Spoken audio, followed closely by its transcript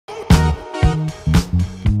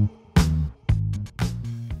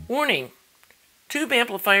Warning! Tube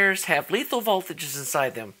amplifiers have lethal voltages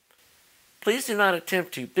inside them. Please do not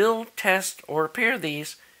attempt to build, test, or repair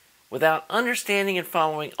these without understanding and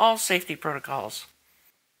following all safety protocols.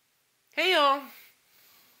 Hey y'all!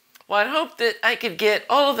 Well, I'd hoped that I could get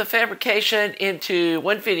all of the fabrication into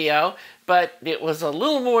one video, but it was a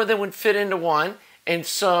little more than would fit into one, and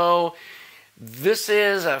so this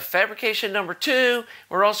is a fabrication number 2.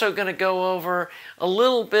 We're also going to go over a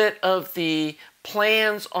little bit of the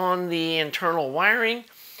plans on the internal wiring,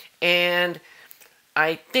 and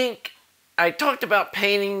I think I talked about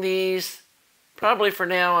painting these. Probably for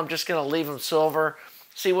now I'm just going to leave them silver,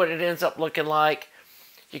 see what it ends up looking like.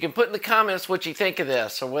 You can put in the comments what you think of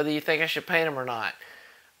this, or whether you think I should paint them or not.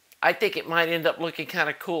 I think it might end up looking kind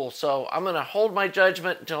of cool, so I'm going to hold my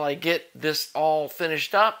judgment until I get this all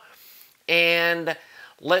finished up, and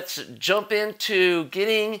let's jump into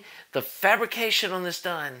getting the fabrication on this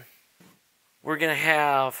done. We're going to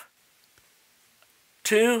have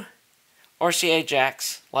 2 RCA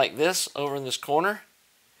jacks like this over in this corner.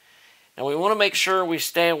 And we want to make sure we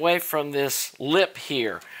stay away from this lip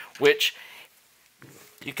here, which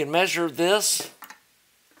you can measure this,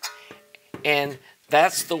 and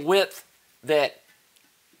that's the width that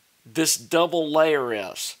this double layer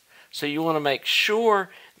is. So you want to make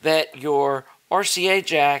sure that your RCA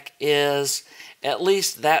jack is at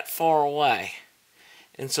least that far away.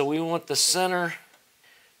 And so we want the center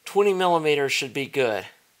 20 millimeters should be good.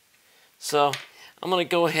 So I'm going to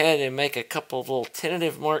go ahead and make a couple of little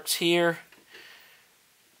tentative marks here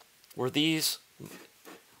where these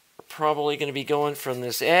are probably going to be going from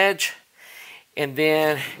this edge. And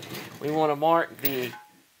then we want to mark the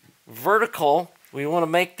vertical. We want to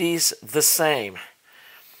make these the same,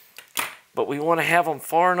 but we want to have them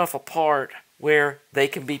far enough apart where they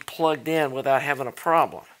can be plugged in without having a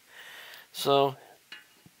problem. So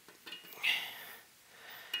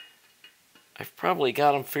I've probably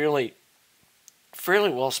got them fairly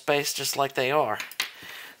well spaced just like they are.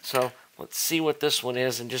 So let's see what this one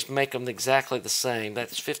is and just make them exactly the same.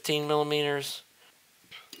 That's 15 millimeters.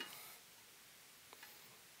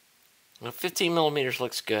 Well, 15 millimeters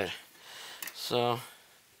looks good. So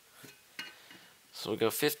we'll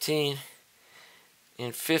go 15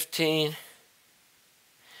 and 15.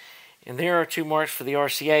 And there are 2 marks for the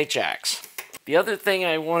RCA jacks. The other thing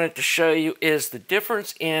I wanted to show you is the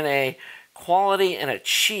difference in a quality and a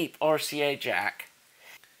cheap RCA jack.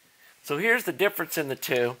 So here's the difference in the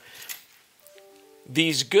two.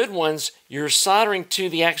 These good ones, you're soldering to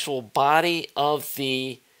the actual body of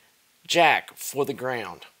the jack for the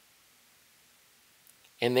ground,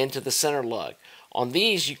 and then to the center lug. On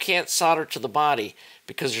these, you can't solder to the body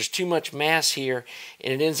because there's too much mass here,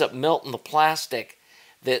 and it ends up melting the plastic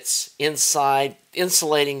that's inside,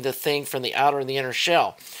 insulating the thing from the outer and the inner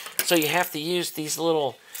shell. So you have to use these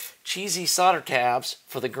little cheesy solder tabs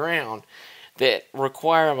for the ground that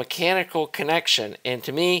require a mechanical connection, and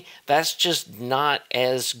to me that's just not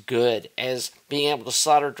as good as being able to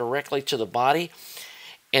solder directly to the body.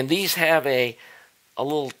 And these have a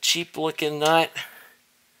little cheap looking nut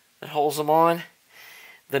that holds them on.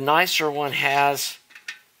 The nicer one has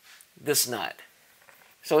this nut.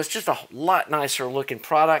 So it's just a lot nicer looking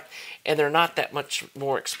product, and they're not that much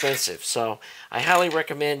more expensive. So I highly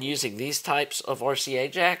recommend using these types of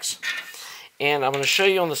RCA jacks. And I'm going to show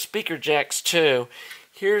you on the speaker jacks too.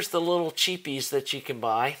 Here's the little cheapies that you can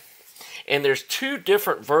buy. And there's 2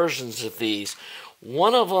 different versions of these.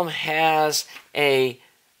 One of them has a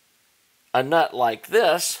nut like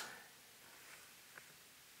this,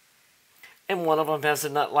 and one of them has a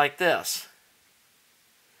nut like this.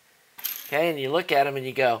 Okay, and you look at them and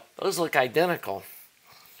you go, those look identical.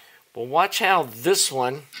 But watch how this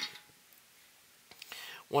one,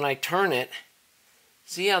 when I turn it,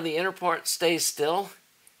 see how the inner part stays still?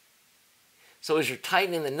 So as you're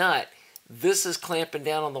tightening the nut, this is clamping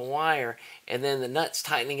down on the wire, and then the nut's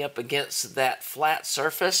tightening up against that flat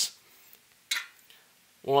surface.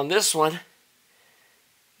 Well, on this one,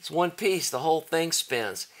 it's one piece, the whole thing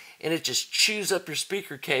spins, and it just chews up your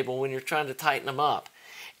speaker cable when you're trying to tighten them up.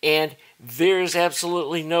 And there's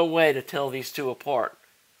absolutely no way to tell these 2 apart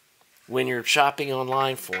when you're shopping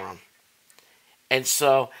online for them. And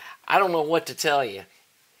so I don't know what to tell you.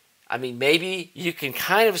 I mean, maybe you can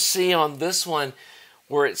kind of see on this one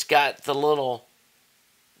where it's got the little,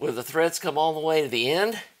 where the threads come all the way to the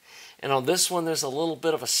end. And on this one, there's a little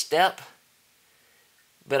bit of a step.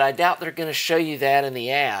 But I doubt they're going to show you that in the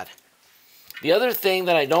ad. The other thing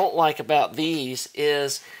that I don't like about these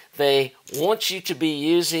is they want you to be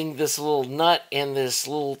using this little nut and this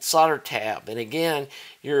little solder tab. And again,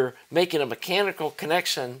 you're making a mechanical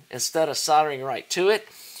connection instead of soldering right to it.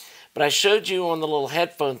 But I showed you on the little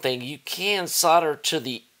headphone thing, you can solder to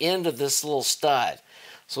the end of this little stud.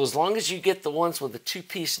 So as long as you get the ones with the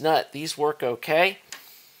two-piece nut, these work okay.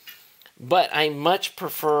 But I much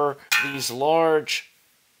prefer these large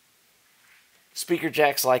speaker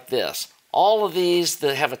jacks like this. All of these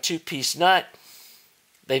that have a two-piece nut,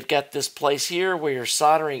 they've got this place here where you're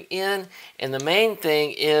soldering in. And the main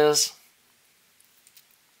thing is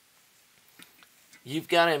you've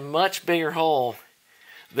got a much bigger hole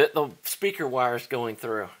that the speaker wire is going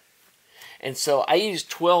through. And so I use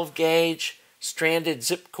 12 gauge stranded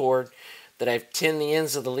zip cord that I've tinned the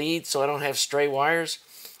ends of the lead so I don't have stray wires,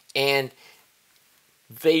 and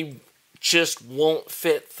they just won't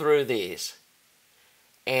fit through these.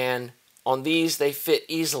 And on these they fit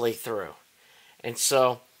easily through. And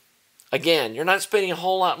so again, you're not spending a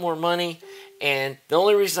whole lot more money, and the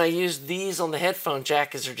only reason I used these on the headphone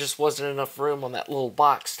jack is there just wasn't enough room on that little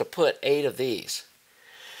box to put 8 of these.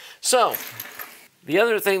 So the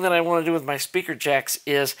other thing that I want to do with my speaker jacks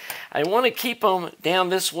is I want to keep them down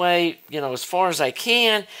this way, you know, as far as I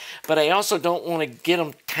can, but I also don't want to get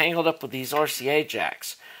them tangled up with these RCA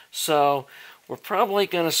jacks. So we're probably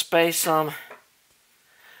going to space them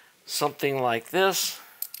something like this.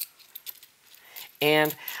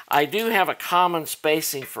 And I do have a common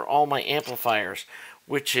spacing for all my amplifiers,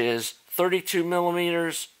 which is 32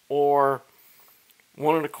 millimeters or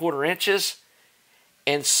 1 1/4 inches.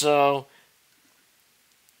 And so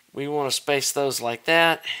we want to space those like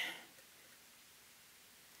that.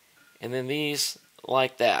 And then these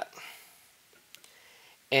like that.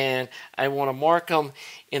 And I want to mark them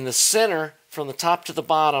in the center from the top to the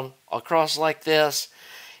bottom across like this.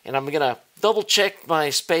 And I'm going to double check my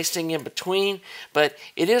spacing in between, but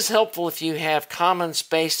it is helpful if you have common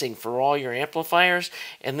spacing for all your amplifiers,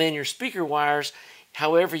 and then your speaker wires,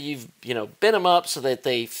 however you've bent them up so that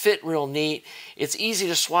they fit real neat. It's easy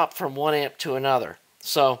to swap from one amp to another.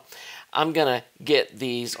 So I'm gonna get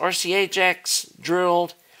these RCA jacks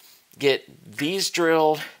drilled, get these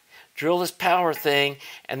drilled, drill this power thing,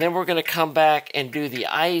 and then we're gonna come back and do the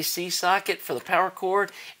IEC socket for the power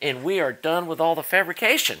cord, and we are done with all the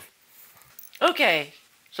fabrication. Okay,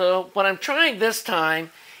 so what I'm trying this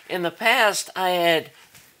time, in the past I had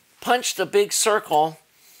punched a big circle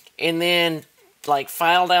and then like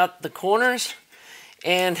filed out the corners,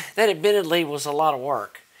 and that admittedly was a lot of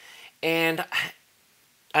work. And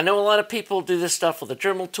I know a lot of people do this stuff with a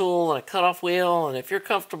Dremel tool and a cutoff wheel, and if you're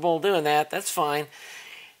comfortable doing that, that's fine.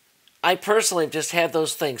 I personally just had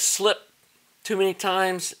those things slip too many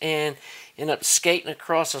times and end up skating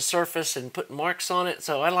across a surface and putting marks on it,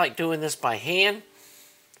 so I like doing this by hand.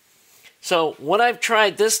 So what I've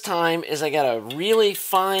tried this time is I got a really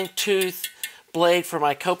fine tooth blade for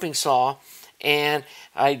my coping saw, and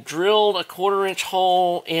I drilled a 1/4 inch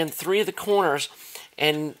hole in 3 of the corners,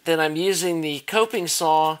 and then I'm using the coping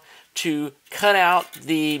saw to cut out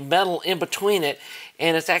the metal in between it,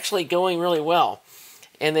 and it's actually going really well.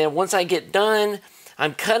 And then once I get done,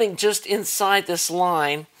 I'm cutting just inside this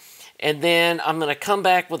line, and then I'm going to come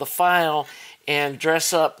back with a file and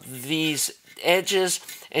dress up these edges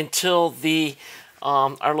until the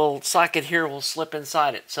our little socket here will slip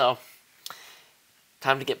inside it. So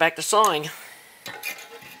time to get back to sawing.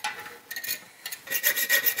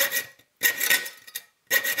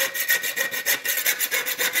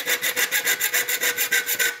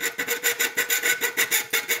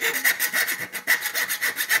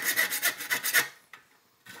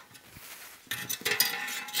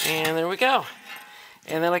 And there we go.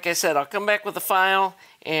 And then, like I said, I'll come back with the file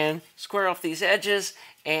and square off these edges,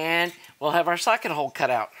 and we'll have our socket hole cut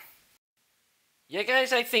out. Yeah,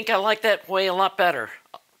 guys, I think I like that way a lot better.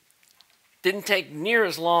 Didn't take near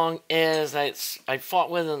as long as I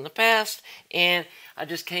fought with in the past, and I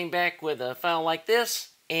just came back with a file like this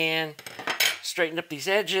and straightened up these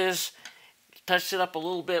edges, touched it up a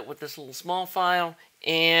little bit with this little small file,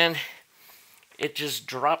 and it just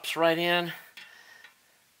drops right in.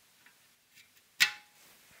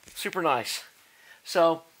 Super nice.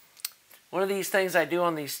 So one of these things I do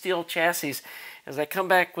on these steel chassis is I come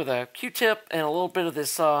back with a Q-tip and a little bit of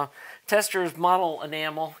this Tester's model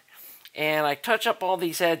enamel, and I touch up all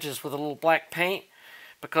these edges with a little black paint,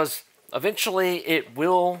 because eventually it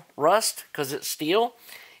will rust because it's steel,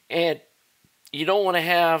 and you don't want to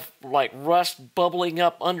have like rust bubbling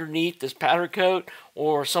up underneath this powder coat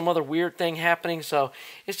or some other weird thing happening. So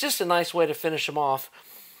it's just a nice way to finish them off.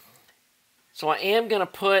 So I am going to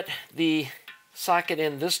put the socket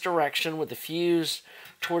in this direction with the fuse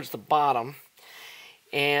towards the bottom.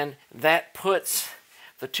 and that puts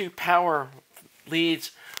the two power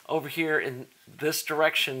leads over here in this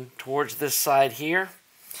direction towards this side here.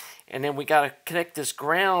 And then we got to connect this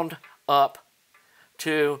ground up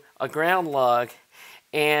to a ground lug,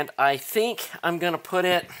 and I think I'm going to put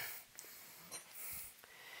it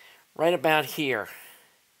right about here.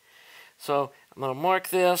 So I'm going to mark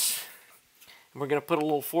this, and we're going to put a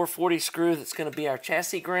little 440 screw that's going to be our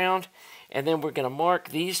chassis ground, and then we're going to mark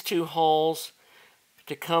these two holes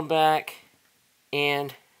to come back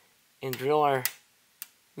and drill our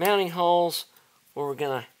mounting holes, where we're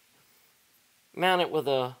going to mount it with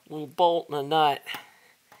a little bolt and a nut.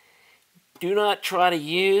 Do not try to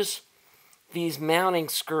use these mounting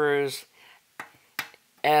screws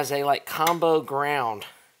as a like combo ground.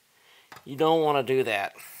 You don't want to do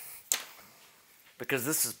that, because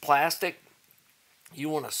this is plastic. You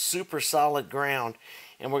want a super solid ground,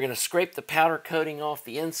 and we're going to scrape the powder coating off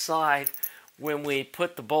the inside when we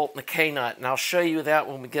put the bolt in the K-nut, and I'll show you that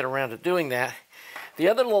when we get around to doing that. The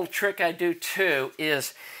other little trick I do too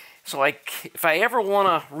is, if I ever want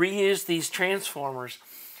to reuse these transformers,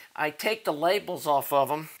 I take the labels off of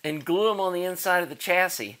them and glue them on the inside of the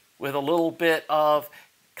chassis with a little bit of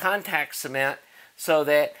contact cement, so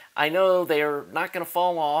that I know they're not going to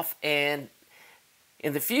fall off, and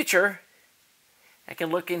in the future I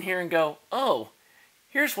can look in here and go, oh,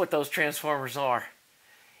 here's what those transformers are.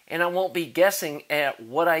 And I won't be guessing at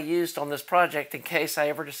what I used on this project in case I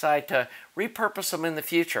ever decide to repurpose them in the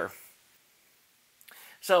future.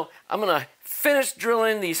 So I'm going to finish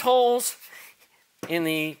drilling these holes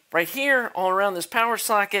in right here all around this power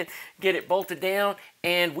socket, get it bolted down,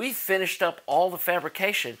 and we finished up all the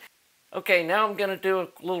fabrication. Okay, now I'm going to do a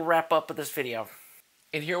little wrap up of this video.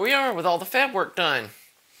 And here we are with all the fab work done.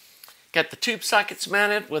 Got the tube sockets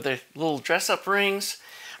mounted with the little dress-up rings.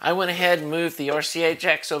 I went ahead and moved the RCA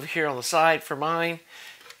jacks over here on the side for mine.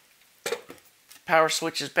 Power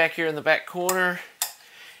switches back here in the back corner.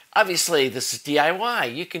 Obviously, this is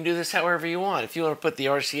DIY. You can do this however you want. If you want to put the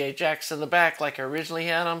RCA jacks in the back like I originally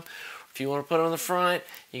had them, if you want to put them in the front,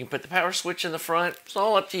 you can put the power switch in the front. It's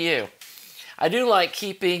all up to you. I do like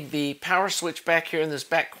keeping the power switch back here in this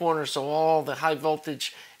back corner, so all the high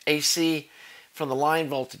voltage AC from the line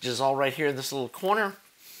voltage is all right here in this little corner.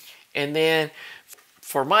 And then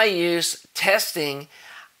for my use, testing,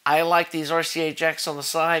 I like these RCA jacks on the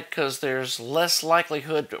side because there's less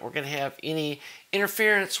likelihood that we're going to have any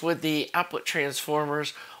interference with the output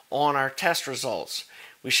transformers on our test results.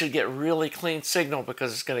 We should get really clean signal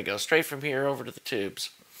because it's going to go straight from here over to the tubes.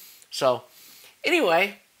 So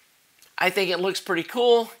anyway, I think it looks pretty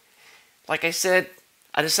cool. Like I said,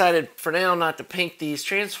 I decided for now not to paint these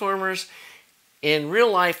transformers. In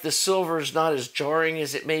real life, the silver is not as jarring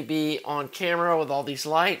as it may be on camera with all these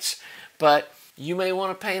lights, but you may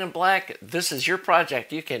want to paint them black. This is your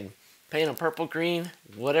project. You can paint them purple, green,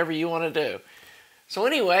 whatever you want to do. So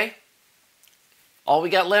anyway, all we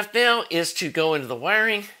got left now is to go into the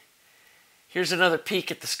wiring. Here's another peek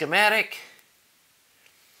at the schematic.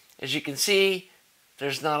 As you can see,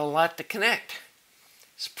 there's not a lot to connect.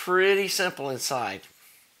 It's pretty simple inside.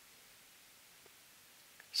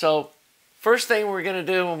 So first thing we're going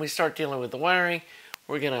to do when we start dealing with the wiring,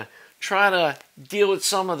 we're going to try to deal with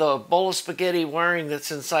some of the bowl of spaghetti wiring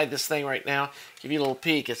that's inside this thing right now. Give you a little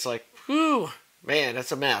peek. It's like, whew, man,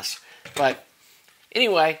 that's a mess. But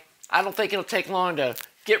anyway, I don't think it'll take long to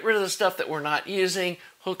get rid of the stuff that we're not using,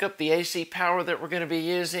 hook up the AC power that we're going to be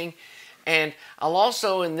using. And I'll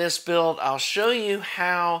also, in this build, I'll show you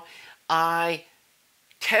how I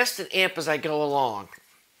test an amp as I go along.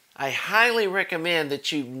 I highly recommend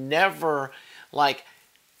that you never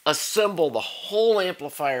assemble the whole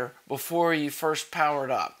amplifier before you first power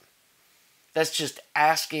it up. That's just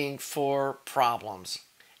asking for problems.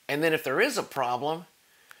 And then if there is a problem,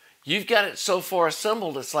 you've got it so far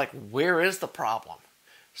assembled, it's like, where is the problem?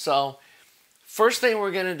 So first thing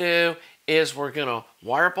we're going to do is we're going to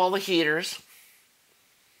wire up all the heaters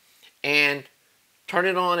and turn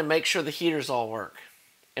it on and make sure the heaters all work.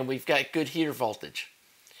 And we've got good heater voltage.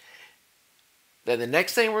 Then the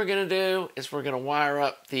next thing we're going to do is we're going to wire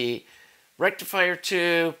up the rectifier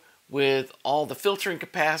tube with all the filtering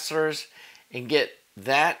capacitors and get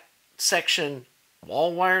that section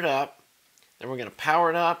all wired up. Then we're going to power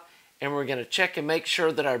it up and we're going to check and make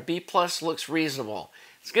sure that our B+ looks reasonable.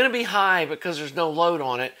 It's going to be high because there's no load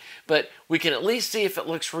on it, but we can at least see if it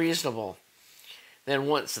looks reasonable. Then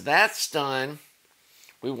once that's done,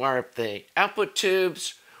 we wire up the output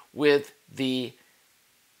tubes with the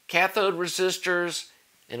cathode resistors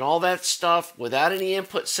and all that stuff without any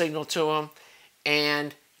input signal to them,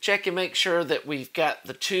 and check and make sure that we've got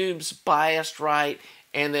the tubes biased right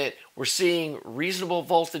and that we're seeing reasonable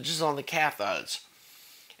voltages on the cathodes.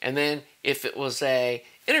 And then if it was a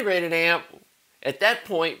integrated amp, at that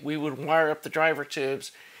point we would wire up the driver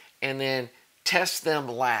tubes and then test them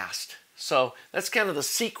last. So that's kind of the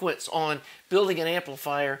sequence on building an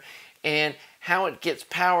amplifier and how it gets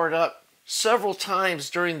powered up several times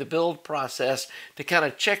during the build process to kind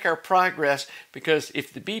of check our progress, because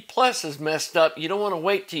if the B plus is messed up, you don't want to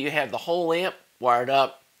wait till you have the whole amp wired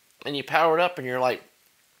up and you power it up and you're like,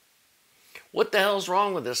 what the hell's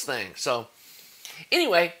wrong with this thing? So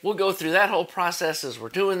anyway, we'll go through that whole process as we're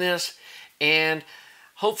doing this, and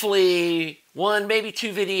hopefully one, maybe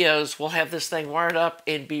 2 videos, we'll have this thing wired up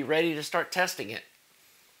and be ready to start testing it.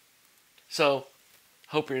 So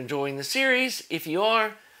hope you're enjoying the series. If you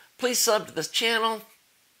are, please sub to this channel.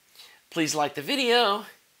 Please like the video,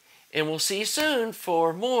 and we'll see you soon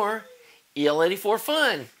for more EL84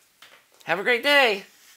 fun. Have a great day.